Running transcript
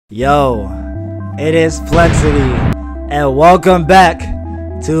Yo, it is Plexiety, and welcome back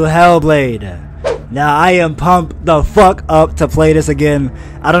to Hellblade. Now I am pumped the fuck up to play this again.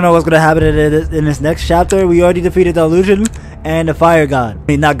 I don't know what's gonna happen in this next chapter. We already defeated the illusion and the fire god. I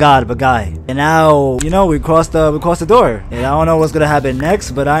mean, not god, but guy. And now, you know, we crossed the door. And I don't know what's gonna happen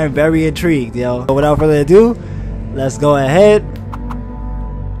next, but I am very intrigued, yo. So without further ado, let's go ahead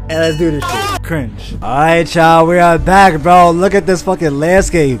and let's do this shit. Cringe. Alright, y'all, we are back, bro. Look at this fucking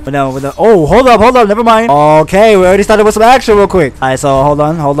landscape. But now, oh, hold up, never mind. Okay, we already started with some action real quick. Alright, so hold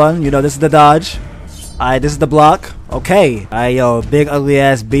on. You know, this is the dodge. Alright, this is the block. Okay. Alright, yo, big ugly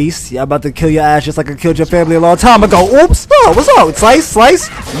ass beast. Yeah, I'm about to kill your ass just like I killed your family a long time ago. Oops. Oh, what's up? Slice.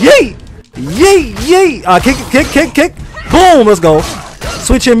 Yeet. Kick. Boom. Let's go.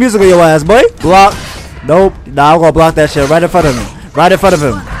 Switch your music on your ass, boy. Block. Nope. Nah, I'm gonna block that shit right in front of him. Right in front of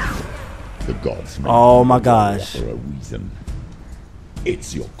him. The gods. Oh my gosh. For a reason.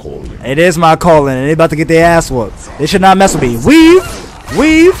 It's your calling. It is my calling, and they about to get their ass whooped. They should not mess with me. Weave.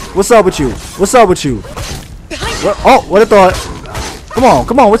 What's up with you? Oh, what a thought.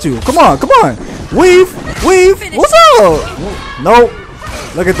 Come on with you. Come on. Weave. What's up? Nope.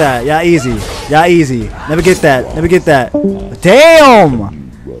 Look at that. Y'all easy. Never get that.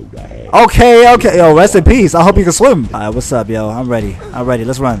 Damn. Okay. Yo, rest in peace. I hope you can swim. All right, what's up, yo? I'm ready.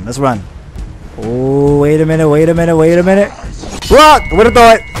 Let's run. Oh, wait a minute. Block. What a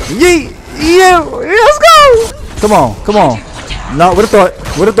thought. Yeet. Let's go. Come on. No, what a thought.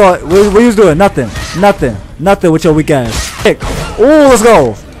 What you was doing? Nothing with your weak ass. Kick. Oh, let's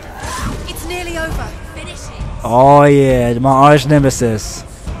go. It's nearly over. Finish it. Oh yeah, my arch nemesis.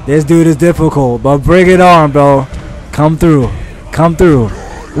 This dude is difficult, but bring it on, bro. Come through.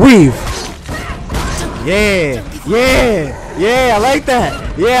 Weave. Yeah. I like that.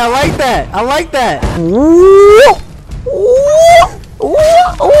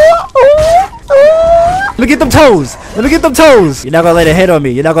 Let me get them toes. You're not gonna let it hit on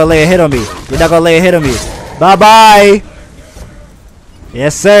me. Bye.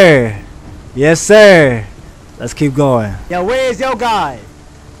 Yes, sir. Let's keep going. Yo, where's your God,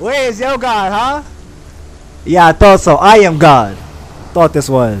 huh? Yeah, I thought so. I am God. Thought this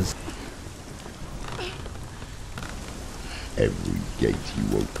was. Every gate you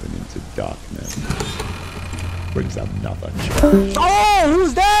open into darkness brings another challenge. Oh,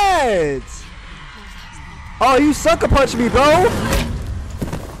 who's that? Oh, you sucker punched me, bro.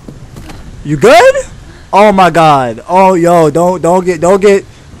 You good? Oh my God. Oh, yo, don't get.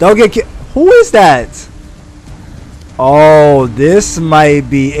 Who is that? Oh, this might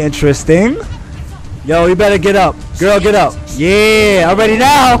be interesting. Yo, you better get up, girl. Get up. Yeah, I'm ready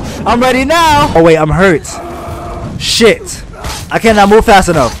now. Oh wait, I'm hurt. Shit, I cannot move fast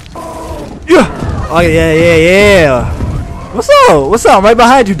enough. Yeah. Oh yeah. What's up? I'm right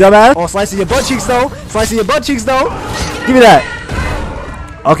behind you, dumbass. Oh, slicing your butt cheeks though. Give me that.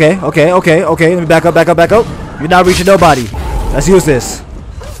 Okay. Let me back up. You're not reaching nobody. Let's use this.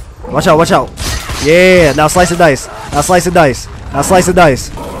 Watch out. Yeah. Now slice and dice.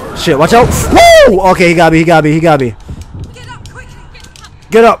 Shit. Watch out. Woo! Okay, he got me. Get up quickly.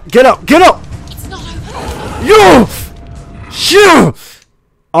 Get up. It's not over. Yo! Shoo!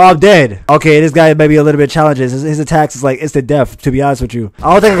 Oh, I'm dead. Okay, this guy may be a little bit challenging. His attacks is like instant death, to be honest with you.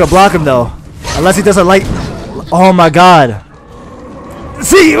 I don't think I can block him though. Unless he doesn't like. Oh my God.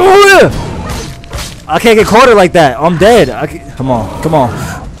 See? Ooh! I can't get cornered like that. I'm dead. Come on.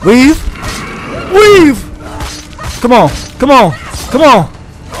 Weave. Come on.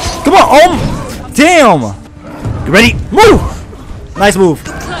 Oh, damn. You ready? Move. Nice move.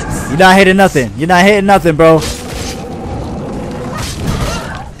 You're not hitting nothing, bro.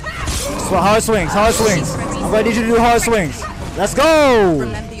 Hard swings. I'm gonna need you to do hard swings. Let's go.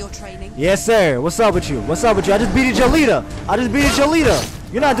 Remember your training. Yes, sir. What's up with you? I just beat your leader.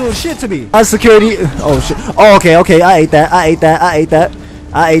 You're not doing shit to me. Security. Oh shit. Oh, okay. I ate that.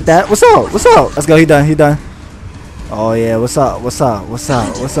 What's up? Let's go. He done. Oh yeah. What's up? Woo! What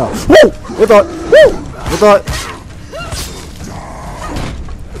thought?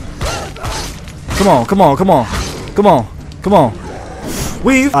 Come on.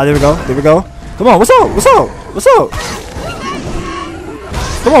 Weave. There we go. Come on. What's up?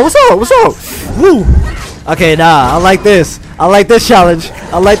 Come on. What's up? Woo. Okay, nah. I like this challenge.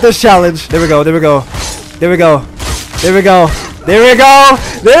 There we go. Die.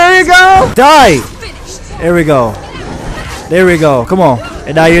 There we go. Come on.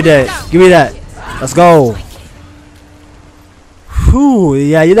 And now you're dead. Give me that. Let's go. Whew.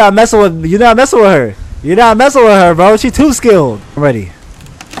 Yeah, you're not messing with her. Bro. She's too skilled. I'm ready.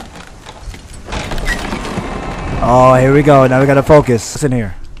 Oh, here we go. Now we gotta focus. What's in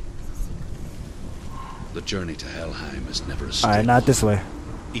here? The journey to Helheim is never a straight Alright, not this way.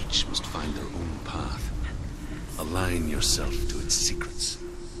 Each must find their own path. Align yourself to its secrets,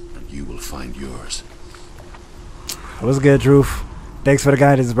 and you will find yours. What's good, Truth? Thanks for the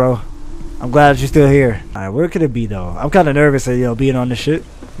guidance, bro. I'm glad you're still here. Alright, where could it be, though? I'm kind of nervous, being on this shit.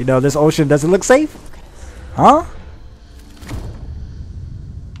 This ocean doesn't look safe? Huh?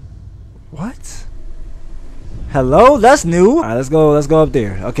 What? Hello? That's new. Alright, let's go up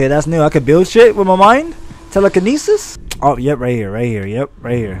there. Okay, that's new. I could build shit with my mind? Telekinesis? Oh, yep, right here. Yep,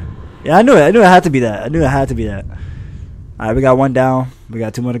 right here. Yeah, I knew it. I knew it had to be that. Alright, we got one down. We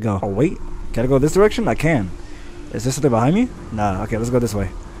got 2 more to go. Oh, wait. Can I go this direction? I can. Is there something behind me? Nah, okay, let's go this way.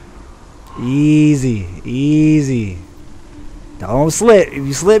 Easy. Don't slip. If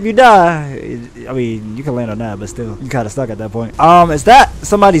you slip, you die. I mean, you can land on that, but still, you kind of stuck at that point. Is that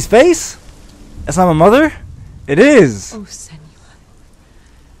somebody's face? That's not my mother? It is. Oh, Senua.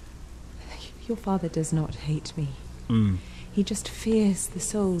 Your father does not hate me. He just fears the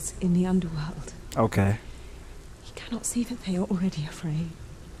souls in the underworld. Okay. He cannot see that they are already afraid.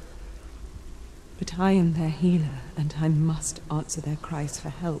 But I am their healer, and I must answer their cries for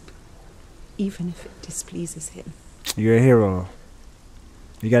help, even if it displeases him. You're a hero.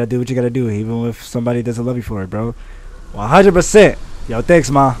 You gotta do what you gotta do, even if somebody doesn't love you for it, bro. 100%. Yo, thanks,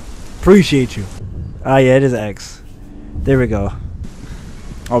 ma. Appreciate you. Ah, yeah, it is X. There we go.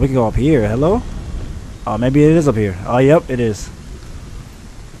 Oh, we can go up here. Hello? Oh, maybe it is up here. Oh, yep, it is.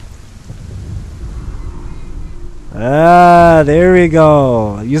 Ah, there we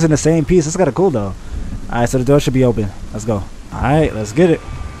go. Using the same piece. That's kind of cool, though. Alright, so the door should be open. Let's go. Alright, let's get it.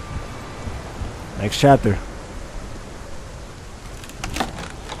 Next chapter.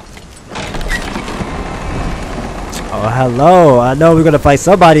 Oh, hello. I know we're going to fight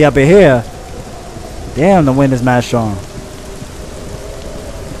somebody up in here. Damn, the wind is mad strong.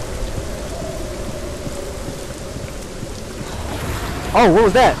 Oh, what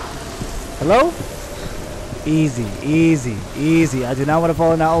was that? Hello? Easy. I do not want to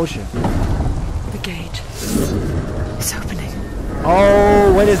fall in that ocean. The gate is opening.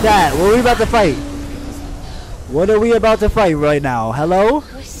 Oh, what is that? What are we about to fight? What are we about to fight right now? Hello?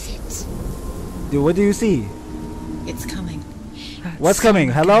 Dude, what do you see? It's coming. What's coming?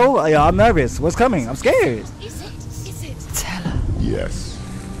 Hello? Yeah, I'm nervous. What's coming? I'm scared. Is it? It's Hela. Yes,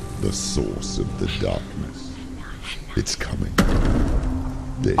 the source of the darkness. It's coming.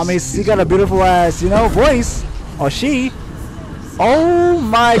 This I mean, she is got a your beautiful ass, voice. Or she. Oh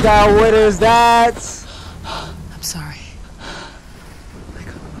my god, what is that? I'm sorry. I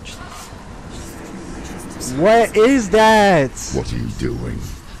can't watch this. What is that? What are you doing?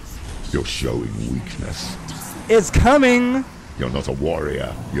 You're showing weakness. It's coming. You're not a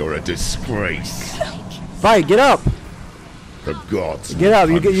warrior. You're a disgrace. Fight, get up. The gods. Get up,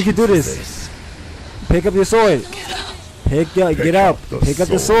 you will can do punish this. Pick up your sword. Get up. Pick up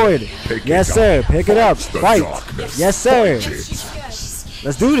the sword. Pick Yes, it sir. up. Pick it up. The Fight. darkness. Yes, sir. Fight it.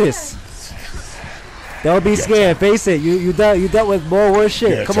 Let's do this. Don't be scared. Face it. You dealt with more worse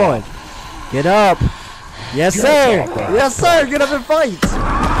shit. Get Come up. on. Get up. Yes, Get sir. up. Yes, sir. Get up and fight.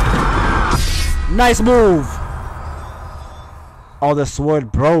 Nice move. Oh, the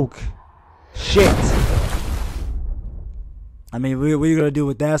sword broke. Shit. I mean, what are you gonna do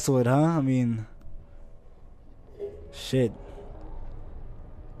with that sword, huh? I mean, shit.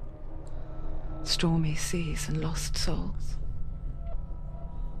 Stormy seas and lost souls.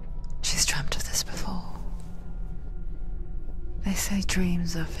 She's dreamt of this before. They say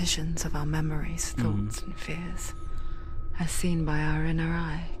dreams are visions of our memories, thoughts, and fears, as seen by our inner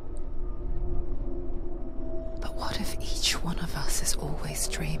eye. But what if each one of us is always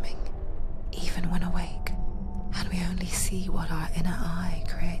dreaming, even when awake, and we only see what our inner eye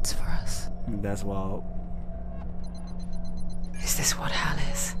creates for us? That's wild. Is this what hell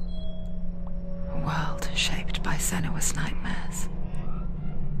is? A world shaped by Senua's nightmares.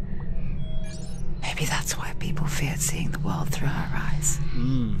 Maybe that's why people feared seeing the world through her eyes.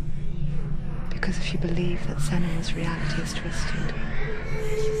 Because if you believe that Senua's reality is twisted,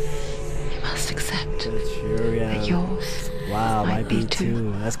 you must accept that yours might be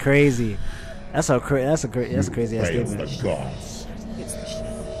too. That's crazy. That's a crazy ass Fail statement. the gods.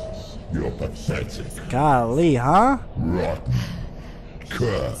 You're pathetic, Golly, huh? rotten,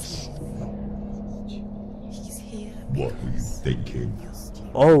 cursed. What were you thinking?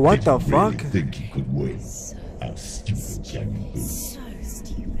 Oh, what Did the you really fuck? think you could win? How stupid can you be? So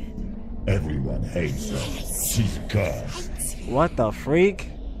stupid. Everyone hates her. She's cursed. What the freak?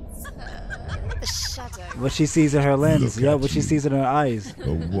 The shadow. What she sees in her lens. Look Yeah, at what she you. sees in her eyes.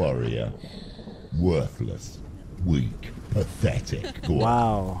 A warrior. Worthless. Weak. Pathetic. Go on.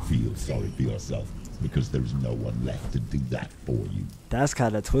 Wow. Feel sorry for yourself. because there's no one left to do that for you. That's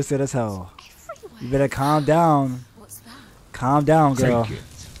kind of twisted as hell. You better calm down. What's that? Calm down, girl. Take it.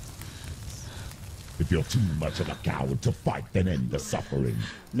 If you're too much of a coward to fight, then end the suffering.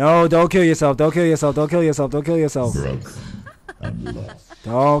 No, don't kill yourself. Don't kill yourself. Don't kill yourself. Don't kill yourself. Broken and lost.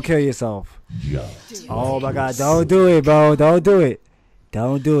 Don't kill yourself. Just Oh my god, don't do it, bro. Don't do it.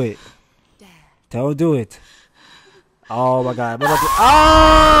 Don't do it. Don't do it. Oh my god.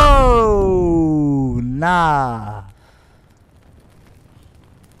 Oh, nah.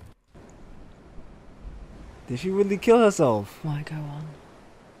 Did she really kill herself? Why go on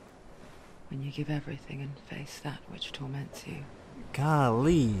when you give everything and face that which torments you,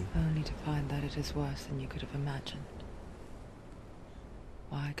 Golly. only to find that it is worse than you could have imagined?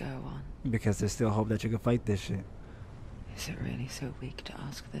 Why go on? Because there's still hope that you can fight this shit. Is it really so weak to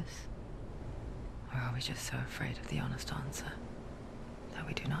ask this? Or are we just so afraid of the honest answer that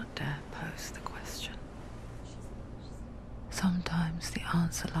we do not dare pose the question? Sometimes the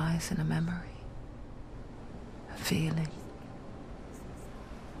answer lies in a memory, a feeling,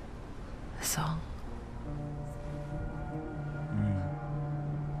 a song.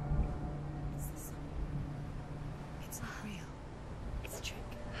 It's not real. It's a trick.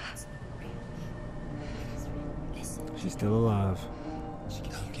 It's not real. Listen. She's still alive.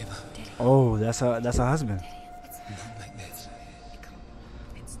 Don't give up. Oh, that's her husband. Not like this.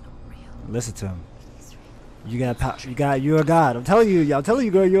 It's not real. Listen to him. You're a god. I'm telling you,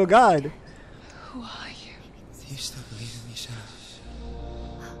 girl, you're a god. Who are you? Do you still believe in yourself?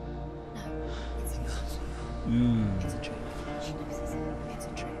 No. It's not. It's a trick. She knows it's a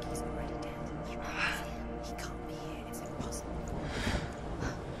trick. He's already dead. He can't be here. It's impossible.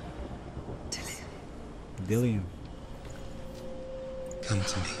 Dillion. Come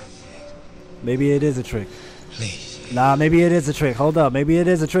to me, Maybe it is a trick. please. Nah, maybe it is a trick. Hold up. Maybe it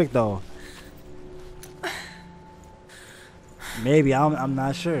is a trick though. Maybe I'm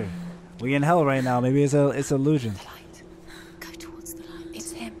not sure. We in hell right now. Maybe it's illusion. The light. Go towards the light.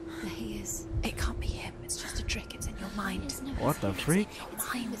 It's him. There he is. It can't be him. It's just a trick. It's in your mind. What the freak? Your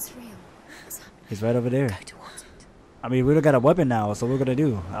mind. It's real. What's happening? He's right over there. Go towards it. I mean, we don't got a weapon now, so what we're gonna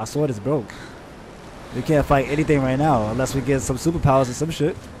do? Our sword is broke. We can't fight anything right now unless we get some superpowers or some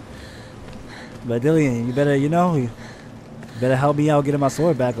shit. But Dillion, you better, you better help me out getting my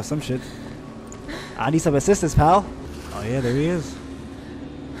sword back or some shit. I need some assistance, pal. Oh yeah, there he is.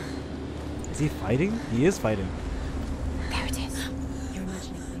 Is he fighting? He is fighting. There it is. You're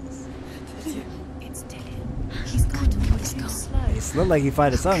imagining things. It's Dillion. He's got to kill this girl. He looked like he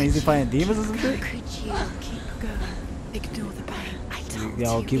fighting something. Is he fighting demons or some shit? Could you keep going? Ignore the pain. I told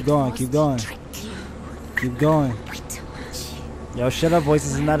Yo, you keep it going, was keep going. a trick. Keep going. I told you. Yo, shut up,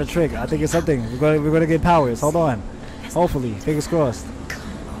 voices is not a trick. I think it's something. We're gonna get powers. Hold on. Hopefully, fingers crossed.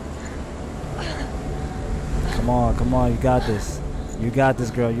 Come on, you got this. You got this,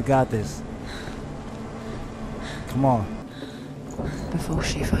 girl. You got this. Come on. Before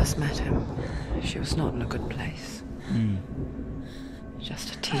she first met him, she was not in a good place.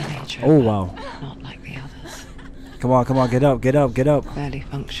 Just a teenager. Oh wow. Not like the others. Come on, get up. Barely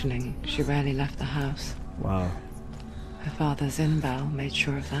functioning, she rarely left the house. Wow. Her father's in-bow made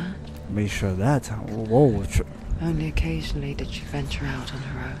sure of that. Make sure of that. Whoa. Only occasionally did she venture out on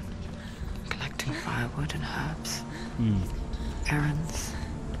her own, collecting firewood and herbs. Errands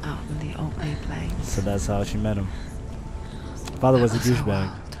out in the Orkney plains. So that's how she met him. Father was a That her douchebag.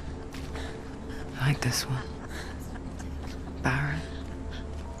 world. Like this one. Barren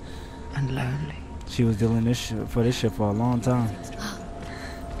and lonely. She was dealing this shit for a long time.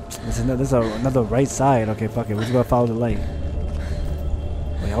 There's another right side. Okay, fuck it. We're just gonna follow the light.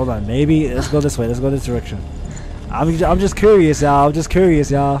 Wait, hold on. Maybe let's go this way. Let's go this direction. I'm just curious,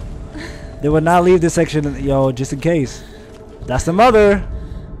 y'all. They would not leave this section, yo, just in case. That's the mother.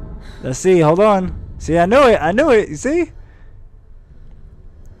 Let's see. Hold on. See, I knew it. You see?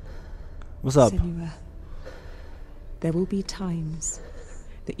 What's up? Senua, there will be times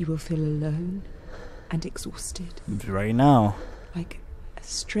that you will feel alone and exhausted, Right now. like a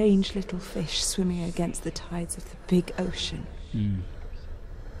strange little fish swimming against the tides of the big ocean.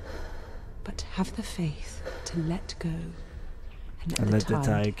 But have the faith to let go and let the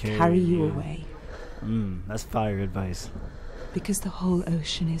tide carry you away, That's fire advice. because the whole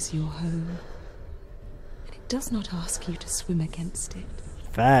ocean is your home, and it does not ask you to swim against it.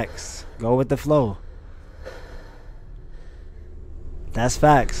 Facts. Go with the flow. That's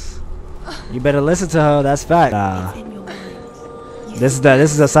facts. You better listen to her. That's fact. In your mind. This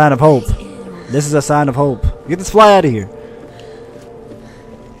is a sign of hope. This is a sign of hope. Get this fly out of here.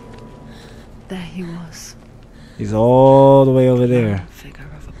 There he was. He's all the way over there. Figure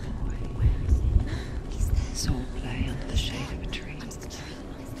of a boy. swordplay under the shade of a tree.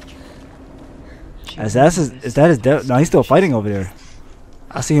 Is that his death? No, he's still fighting over there.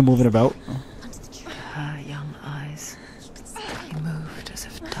 I see him moving about. Her young eyes, he moved as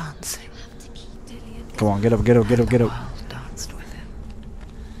if dancing. Come on, get up, get up, get up, get The up. world danced with him.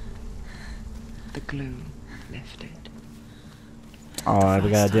 The glue lifted. Alright, we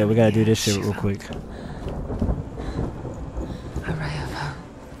gotta do this shit real quick. A ray of hope.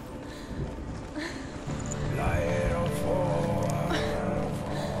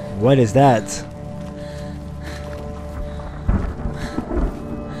 What is that?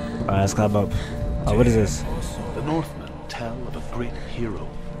 Alright, let's climb up. Oh, what is this? The Northmen tell of a great hero.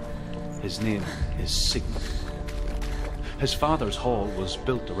 His name is Sigmund. His father's hall was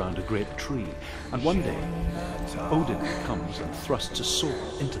built around a great tree, and one day Odin comes and thrusts a sword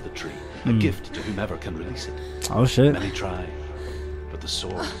into the tree, a gift to whomever can release it. Oh shit. Many try, but the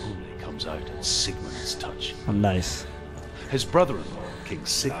sword only comes out at Sigmund's touch. Oh, nice. His brother-in-law, King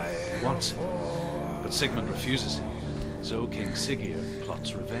Sigmund, wants it, but Sigmund refuses it. So King Siggeir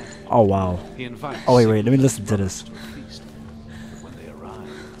plots revenge. Oh wow. He invites Oh wait, let me listen to this. to a feast. But when they arrive,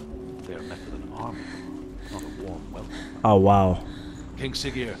 they are met with an army, not a warm welcome. Oh wow. King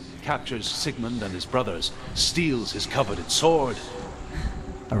Siggeir captures Sigmund and his brothers, steals his coveted sword,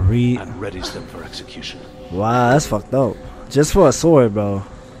 and readies them for execution. Wow, that's fucked up. Just for a sword, bro.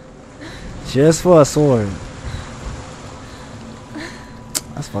 Just for a sword.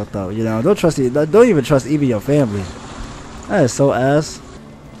 That's fucked up. You know, don't even trust even your family. That is so ass.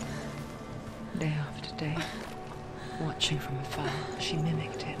 Day after day, watching from afar, she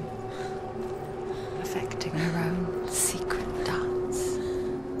mimicked him, perfecting her own secret dance,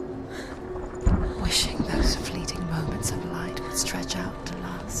 wishing those fleeting moments of light would stretch out to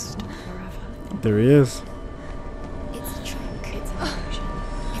last forever. There he is. It's a trick. It's an illusion.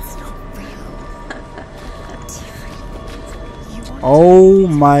 It's not real. You want Oh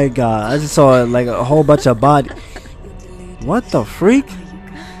my god. I just saw like a whole bunch of body. What the freak?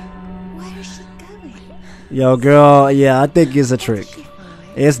 Where is she going? Yo, girl, yeah, I think it's a trick.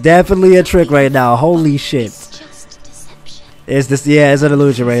 It's definitely a trick right now. Holy shit. It's just a deception. It's this, yeah, it's an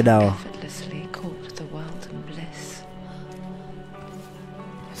illusion right now. Effortlessly caught the world in bliss.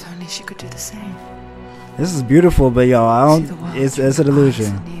 If only she could do the same. This is beautiful, but yo, I See the don't. world It's through an the eyes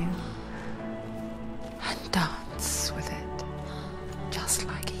illusion. anew, and dance with it, just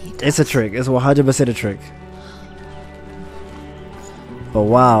like he does. It's a trick. It's 100% a trick. But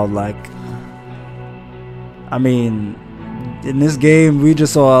wow, like, I mean, in this game, we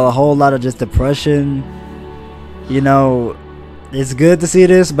just saw a whole lot of just depression. You know, it's good to see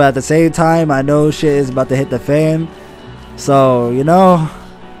this, but at the same time, I know shit is about to hit the fan. So, you know,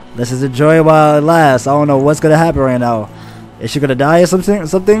 let's just enjoy it while it lasts. I don't know what's gonna happen right now. Is she gonna die or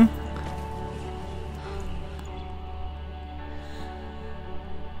something?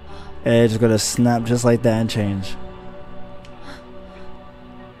 And it's just gonna snap just like that and change.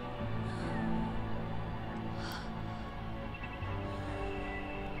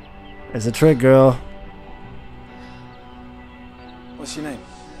 It's a trick, girl. What's your name?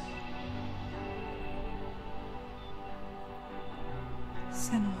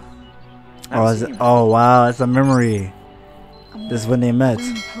 Senua. Oh, oh wow, it's a memory. This is when they met.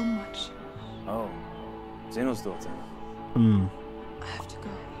 How much? Oh, Zeno's daughter. Hmm. I have to go.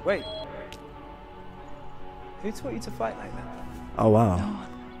 Wait. Who taught you to fight like that? Oh wow. No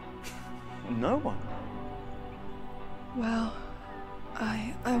one. No one. Well,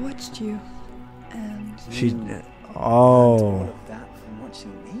 I watched you, and She. All Oh. of that from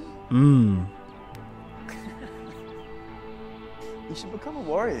watching me? Hmm. You should become a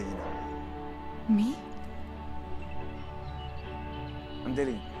warrior, you know. me? I'm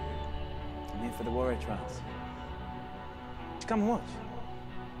Dillion. I'm here for the warrior trials. Just come and watch.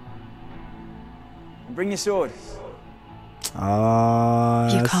 And bring your sword. You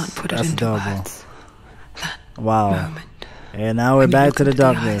can't put it that's into double. words. That Wow. moment. And now we're when you back look to the into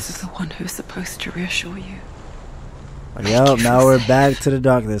eyes darkness. of the one who's supposed to reassure you. Yep, now we're back to the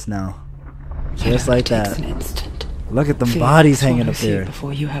darkness now. Just like Takes that. an instant. Look at the Fear bodies hanging up swallows you there.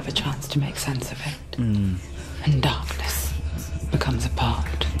 before you have a chance to make sense of it. Mm. And darkness becomes a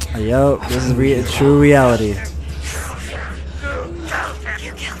part. Yep, this is true reality.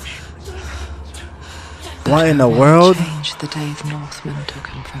 What in the That world? changed the day the Northmen took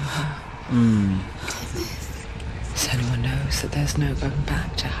him from her. Mm. Senua knows that there's no going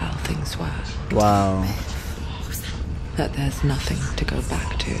back to how things were. Wow. That there's nothing to go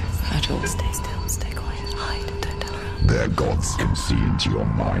back to at all. Stay still, stay quiet, hide, don't tell her. Their gods can see into your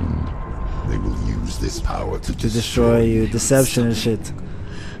mind. They will use this power to To destroy you. Deception and shit.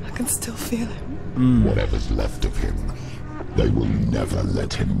 A can still feel him. Whatever's left of him, they will never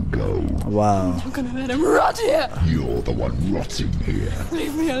let him go. Wow. I'm gonna let him rot here. You're the one rotting here.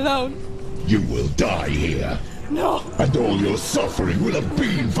 Leave me alone. You will die here. No. And all your suffering will have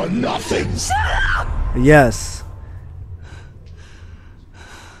been for nothing. Yes.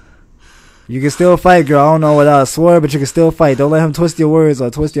 You can still fight, girl. I don't know without a sword, but you can still fight. Don't let him twist your words or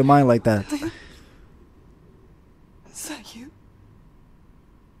twist your mind like that. Is that you?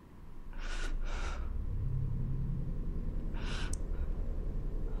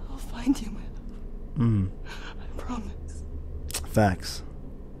 I'll find you, my love. I promise. Facts.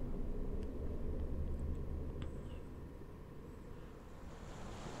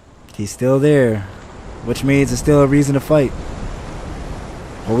 He's still there, which means it's still a reason to fight.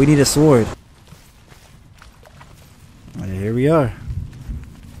 But we need a sword. And here we are.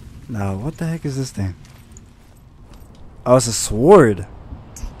 Now, what the heck is this thing? Oh, it's a sword.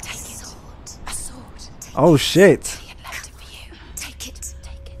 Take it. A sword. Oh shit. Take it.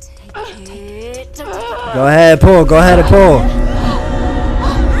 Take it. Go ahead, pull. Go ahead and pull.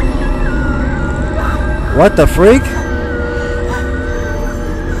 What the freak?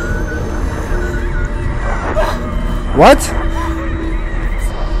 What? It's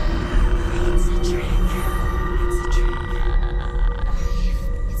a trick. It's a trick.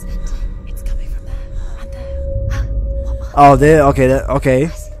 It's empty. It's coming from there and there. Oh, there. Okay, okay.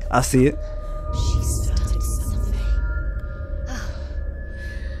 I see it. She started something.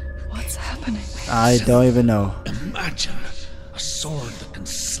 What's happening? I don't even know. Imagine a sword that can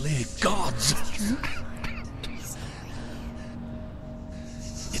slay gods.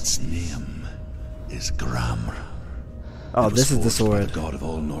 Its name is Gramr. Oh, It was this is the forged by sword. the god of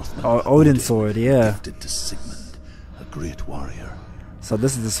all Northmen. Oh, Odin's sword, yeah. Gifted to Sigmund, a great warrior. So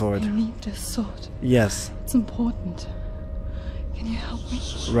this is the sword. I need this sword. Yes. It's important. Can you help me?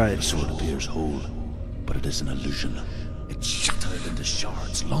 Right. The sword appears whole, but it is an illusion. It shattered into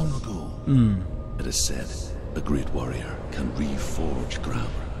shards long ago. It is said the great warrior can reforge Gramr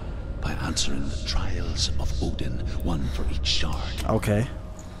by answering the trials of Odin, one for each shard. Okay.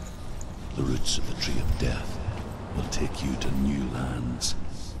 The roots of the tree of death will take you to new lands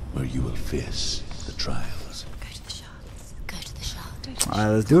where you will face the trials. Go to the shards. Go to the shards.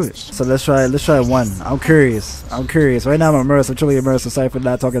 Alright, let's do it. So let's try one. I'm curious. Right now I'm immersed. I'm truly immersed. Sorry for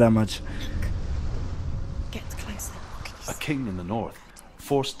not talking that much. Get closer. A king in the north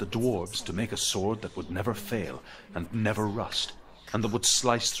forced the dwarves to make a sword that would never fail and never rust, and that would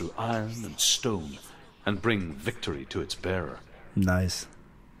slice through iron and stone and bring victory to its bearer. Nice.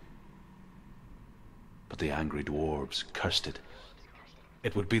 But the angry dwarves cursed it.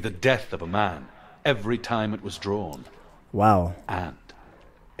 It would be the death of a man every time it was drawn, Wow. and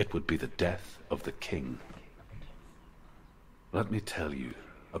it would be the death of the king. Let me tell you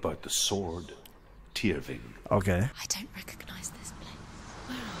about the sword ᕕEᗩTIOTᵒ. Okay. I don't recognize this place.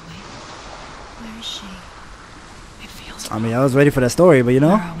 Where are we? Where is she? It feels. I mean, I was ready for that story, but you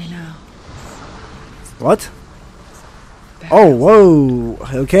know? Where are we now? What? Oh, whoa.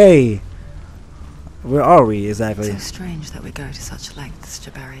 Okay. Where are we exactly? So strange that we go to such lengths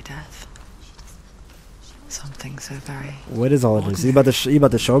to bury death. Something so very. What is all of this? You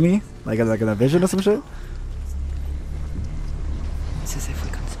about to show me? Like in a vision or some shit? It's as if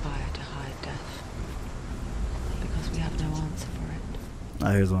we conspire to hide death. Because we have no answer for it.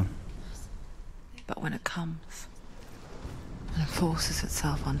 Ah, here's one. But when it comes, and it forces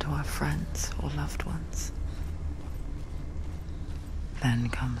itself onto our friends or loved ones, then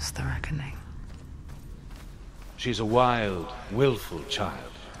comes the reckoning. She's a wild, willful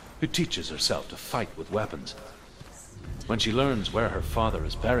child who teaches herself to fight with weapons. When she learns where her father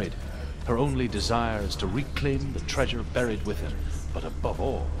is buried, her only desire is to reclaim the treasure buried with him, but above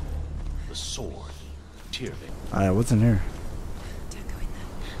all, the sword ᕕEᗩTIOTᵒ. Alright, what's in here? Don't go in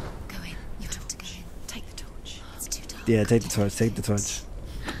there. Go in. You have to go in. Take the torch. It's too dark. Yeah, take the torch. Take the torch.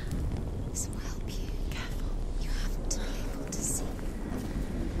 This will help you. Careful. You have to be able to see.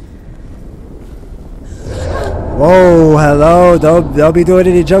 Whoa, hello. Don't be doing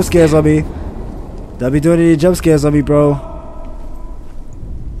any jump scares on me. Don't be doing any jump scares on me, bro.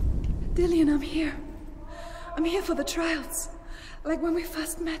 Dillion, I'm here. I'm here for the trials. Like when we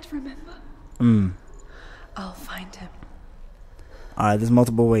first met, remember? I'll find him. Alright, there's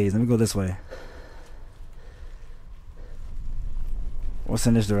multiple ways. Let me go this way. What's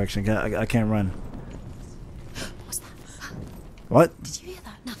in this direction? I can't run. What's that? What? Did you hear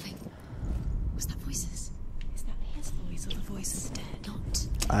that? Nothing. Was that voices? Is that his voice or the voice of the dead? Not.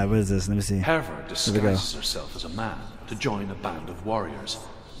 Alright, what is this? Let me see. Herva we go. disguises herself as a man to join a band of warriors,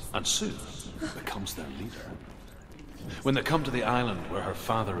 and soon becomes their leader. When they come to the island where her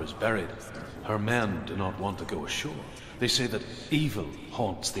father is buried, her men do not want to go ashore. They say that evil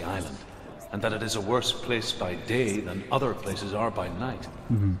haunts the island, and that it is a worse place by day than other places are by night.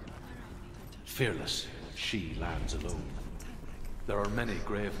 Fearless, she lands alone. There are many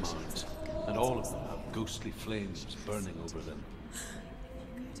grave mounds, and all of them have ghostly flames burning over them.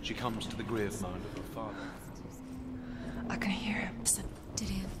 She comes to the grave mound of her father. I can hear him. Listen,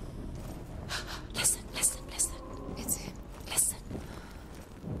 Dillion. Listen, listen, listen. It's him. Listen.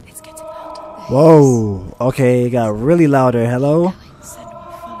 It's getting louder. Whoa. Okay, it got really louder. Hello?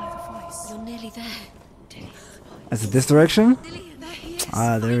 Senua, follow the voice. You're nearly there. Dillion. Is it this direction? Dillion, there he is.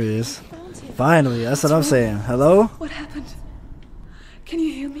 Ah, there it is. Finally, that's what I'm saying. Hello? What happened? Can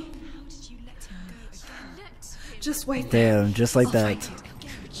you hear me? How did you let him go again? Just wait there. Damn, just like I'll that. find it. I'll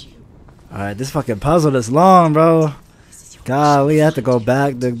get you. Alright, this fucking puzzle is long, bro. God, we have to go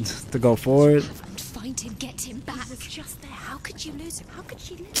back to go forward. Find him, get him back. He was just there. How could you lose him? How could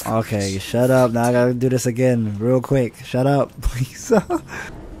she lose him? Okay, shut up. Now I gotta do this again real quick. Shut up, please.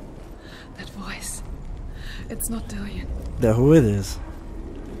 That voice. It's not Dillion. Then who it is?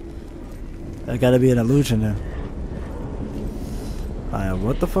 That gotta be an illusion then. Alright,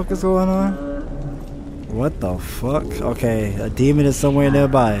 what the fuck is going on? What the fuck? Okay, a demon is somewhere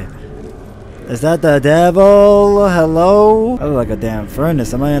nearby. Is that the devil? Hello? I look like a damn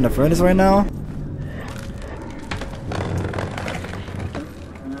furnace. Am I in the furnace right now?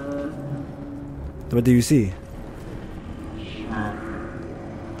 What do you see?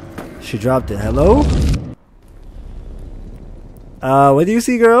 She dropped it. Hello? What do you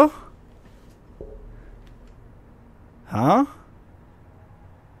see, girl? Huh?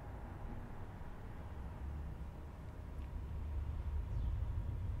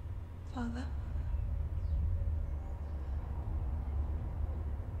 Father?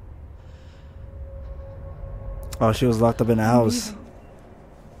 Oh, she was locked up in the house. Leaving.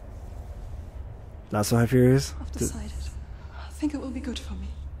 That's what her fear is? I've decided. I think it will be good for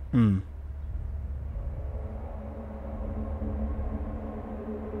me.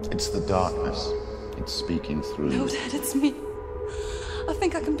 It's the darkness. It's speaking through. No, Dad, it's me. I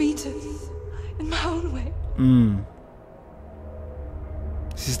think I can beat it. In my own way.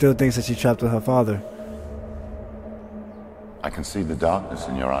 She still thinks that she's trapped with her father. I can see the darkness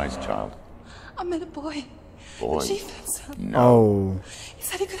in your eyes, child. I met a boy. Boy. The chief himself. No. Oh. He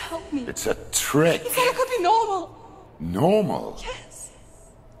said he could help me. It's a trick. He said I could be normal. Normal. Yes.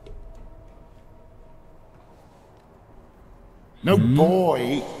 No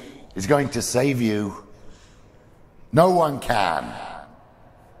boy is going to save you. No one can.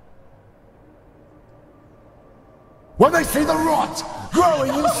 When they see the rot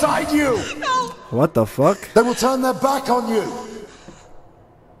growing inside you, What the fuck? they will turn their back on you.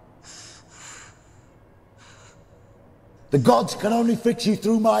 The gods can only fix you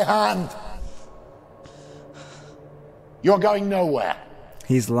through my hand. You're going nowhere.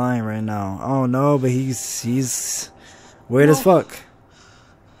 He's lying right now. Oh no, but he's weird as fuck.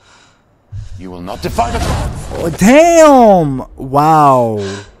 You will not defy the gods. Oh, damn! Wow.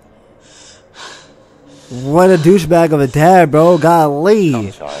 What a douchebag of a dad, bro. Golly.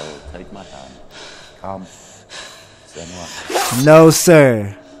 Come, child, take my hand. Come. Senua. No,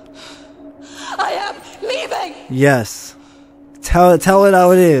 sir. I am leaving. Yes. Tell it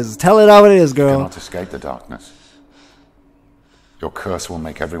how it is. Tell it how it is, You girl. cannot escape the darkness. Your curse will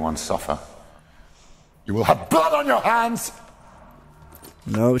make everyone suffer. You will have blood on your hands.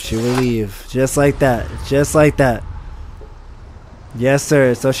 Nope, she will leave. Just like that. Just like that. Yes,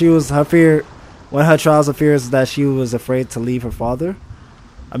 sir. So she was, her fear, one of her trials of fear is that she was afraid to leave her father.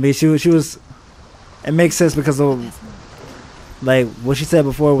 I mean, she was, it makes sense because of, like, what she said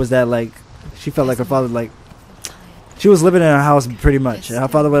before was that, like, she felt like her father, like, she was living in her house pretty much, and her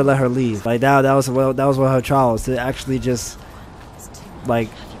father would let her leave. Like, that was one of her trials, to actually just, like,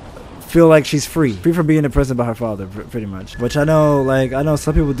 feel like she's free from being in prison by her father, pretty much. Which I know, like, I know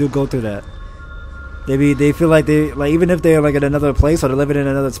some people do go through that. They feel like even if they're like in another place or they're living in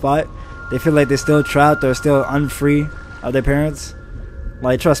another spot, they feel like they're still trapped or still unfree of their parents.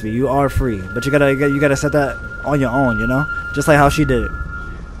 Like, trust me, you are free, but you gotta set that on your own, you know. Just like how she did it.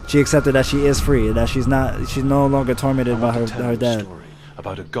 She accepted that she is free, that she's no longer tormented by her dad. Story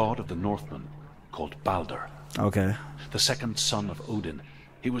about a god of the Northmen called Balder. Okay. The second son of Odin.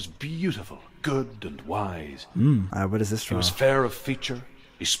 He was beautiful, good, and wise. Alright, what is this He from? was fair of feature.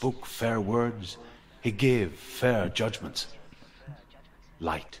 He spoke fair words. He gave fair judgments.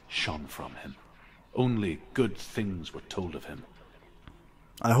 Light shone from him. Only good things were told of him.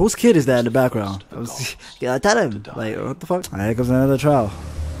 Whose kid is that in the background? Yeah, I tell him. Like, what the fuck? Alright, here comes another trial.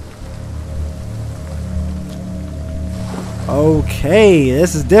 Okay,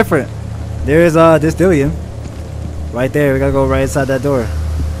 this is different. There's this Dillion. Right there, we gotta go right inside that door.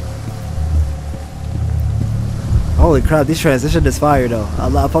 Holy crap, these transitions is fire though.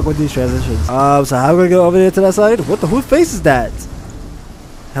 I fuck with these transitions. So how we gonna go over there to that side? What the, whose face is that?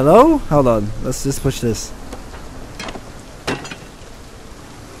 Hello? Hold on, let's just push this.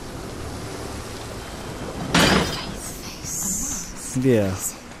 Yeah.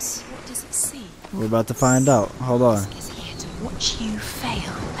 What does it see? We're about to find out. Hold on. It's here to watch you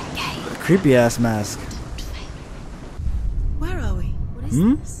fail again. Creepy ass mask. Where are we? What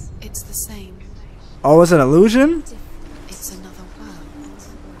is this? It's the same. Oh, it's an illusion? It's another world.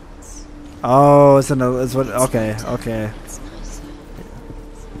 Oh, it's what? Okay, okay. It's nicer.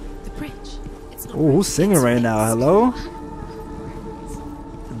 The bridge. It's not Ooh, who's singing right now? Hello?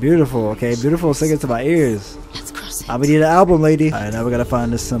 Beautiful. Okay, beautiful singing to my ears. Let's cross it. I would need an album, lady. Alright, now we gotta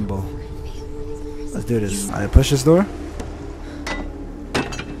find this symbol. Let's do this. Alright, push this door.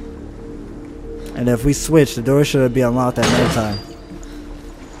 And if we switch, the door should be unlocked at night time.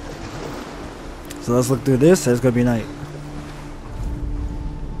 So let's look through this. It's gonna be night.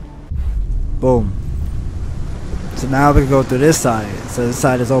 Boom. So now we can go through this side. So this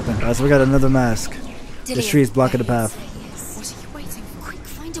side is open. Alright, so we got another mask. The street's blocking the path. What are you waiting for? Quick,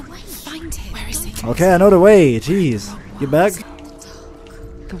 find a way. Find him. Where is he? Okay, I know the way. Jeez. Get back.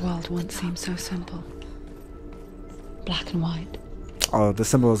 The world once seemed so simple. Black and white. Oh, the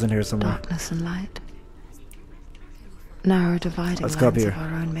symbol is in here somewhere. Darkness and light. Narrow dividing Let's go up lines here. of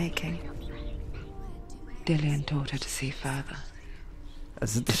our own making. Dillion taught her to see further.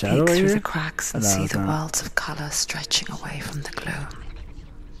 Is it the To shadow peek right through here? the cracks and No, see it's the not. worlds of colour stretching away from the gloom.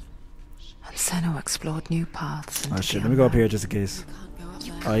 And Senua explored new paths. Oh into shit, the let me go up here unknown. just in case. Go up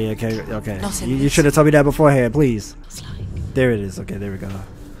there. Oh yeah, okay, okay. Not in You this. should have told me that beforehand, please. It's like There it is. Okay, there we go.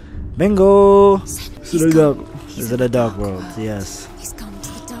 Bingo! Is it a dark? Is it a dark world? Yes. he's gone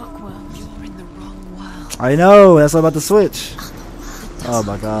to the dark world. You're in the wrong world. I know. That's why I'm about to switch. Oh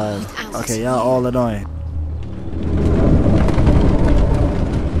my god. Okay, y'all all annoying.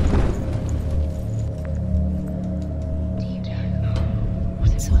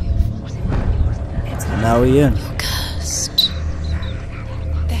 It's all your fault. It's all Now we in. cursed.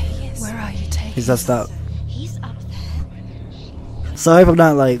 There he is. Where are you taking? He's up. Stop. He's up there. Sorry if I'm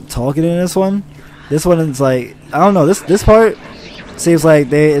not like talking in this one. This one is like I don't know. This part seems like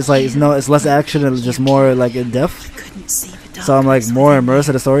it's less action and just more like in depth. Couldn't see the darkness. So I'm like more immersed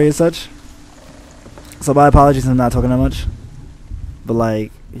in the story and such. So my apologies, I'm not talking that much. But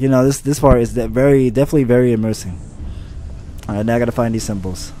like you know, this part is definitely very immersing. All right, now I gotta find these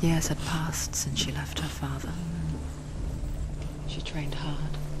symbols. Years had passed since she left her father. She trained hard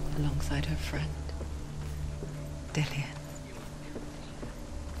alongside her friend, Dillion.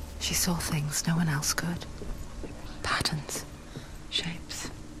 She saw things no one else could. Patterns, shapes,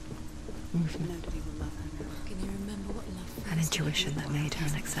 movement, Can you remember what love an intuition that made her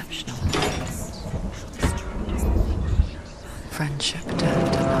an exceptional. Friendship turned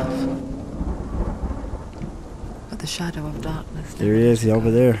to love. But the shadow of darkness. There he is. He's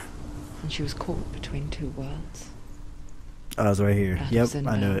over there. And she was caught between two worlds. Oh, I was right here. That of Yep, I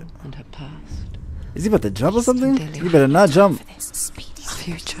Senua knew it. And her past. Is he about to jump or something? Dillion. You better not jump. this speedy A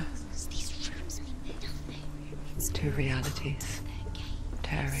future. These rooms mean nothing. Two realities.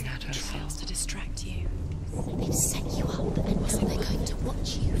 Tearing at her soul. To distract you. They've set you up and now they're going to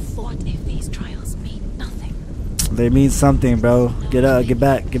watch you. What if these trials mean nothing? They mean something, bro. Get up, get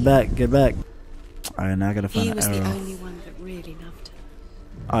back, get back, get back. Alright, now I gotta find He an was the arrow. only one that really loved her.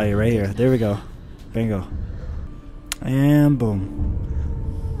 Oh, you're right here. There we go. Bingo. And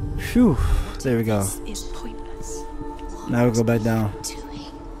boom. Phew. There we go. Is pointless. Now we go back down. Doing.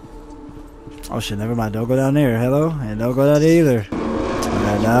 Oh shit, never mind. Don't go down there. Hello? And don't go down there either.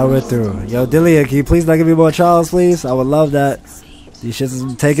 Alright, now we're through. Yo, Dillion, can you please not give me more trials, please? I would love that. These shits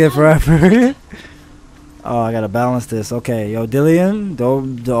is taking forever. Oh, I gotta balance this. Okay, yo, Dillion.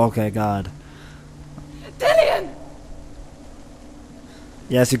 Don't. Okay, God. Dillion!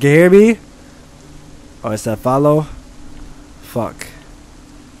 Yes, you can hear me? Oh, it's that follow? Fuck.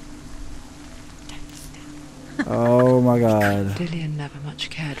 Oh my god. Dillion never much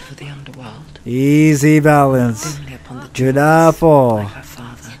cared for the underworld. Easy balance. Dimly upon the Do not fall. like her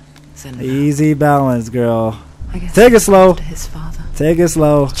father, Senua. Easy balance, girl. I guess Take it he slow. loved his father, Take it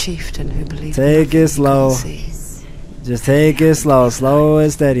slow. a chieftain who believed Take nothing it he slow. couldn't see. Just take it slow. Slow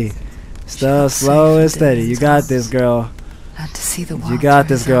and steady. Stuff slow and steady. You got this, girl. Had to see the You world got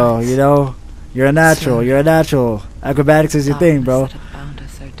through this, his girl. eyes. You know? You're a natural. You're a natural. Acrobatics is your thing, bro. Darkness that had bound her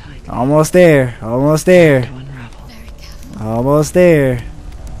so tightly Almost there. Almost there. to unravel. Very careful. Almost there.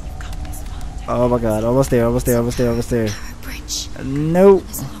 Come this far. Oh my god. Almost there. Almost there. Almost there. Almost there. Terrible. Nope.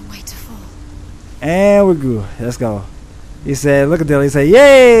 There's a long way to fall. And we're good. Let's go. He said, look at Dillion. He said,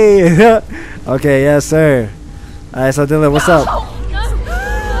 yay! Okay, yes, sir. Alright, so Dillion, what's up?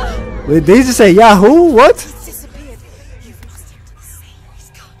 Wait, did he just say Yahoo? What? He's disappeared. You've lost him to the sea. He's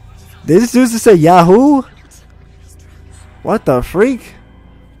gone. Did this dude just say Yahoo? What the freak?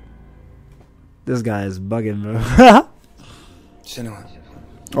 This guy is bugging, bro. Senua,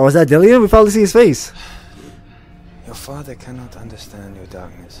 Oh, is that Dillion? We finally see his face. your father cannot understand your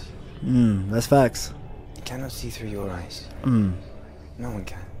darkness. That's facts. He cannot see through your eyes. Mm. No one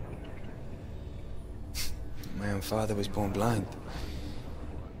can. My own father was born blind.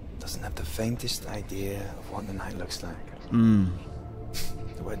 Doesn't have the faintest idea of what the night looks like.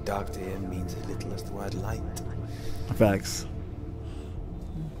 The word dark to him means as little as the word light. Facts.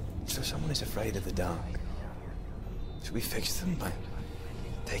 So someone is afraid of the dark. Should we fix them by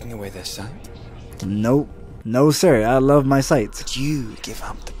taking away their sight? Nope. No, sir. I love my sight. Would you give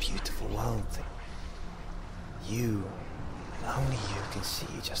up the beautiful world that you, and only you, can see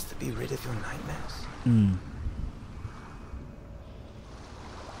just to be rid of your nightmares?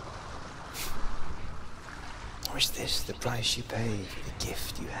 Or is this the price you pay for the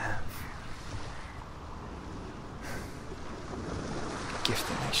gift you have? A gift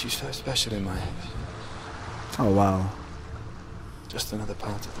that makes you so special in my eyes. Oh, wow. Just another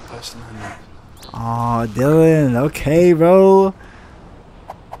part of the person I know. Oh, Dillion. Okay, bro.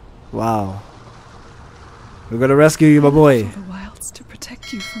 Wow. We're gonna rescue you, my boy. For the wilds to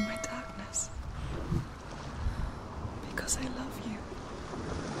protect you from my darkness. Because I love you.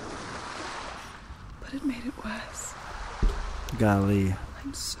 But it made it worse. Golly.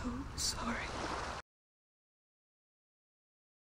 I'm so sorry.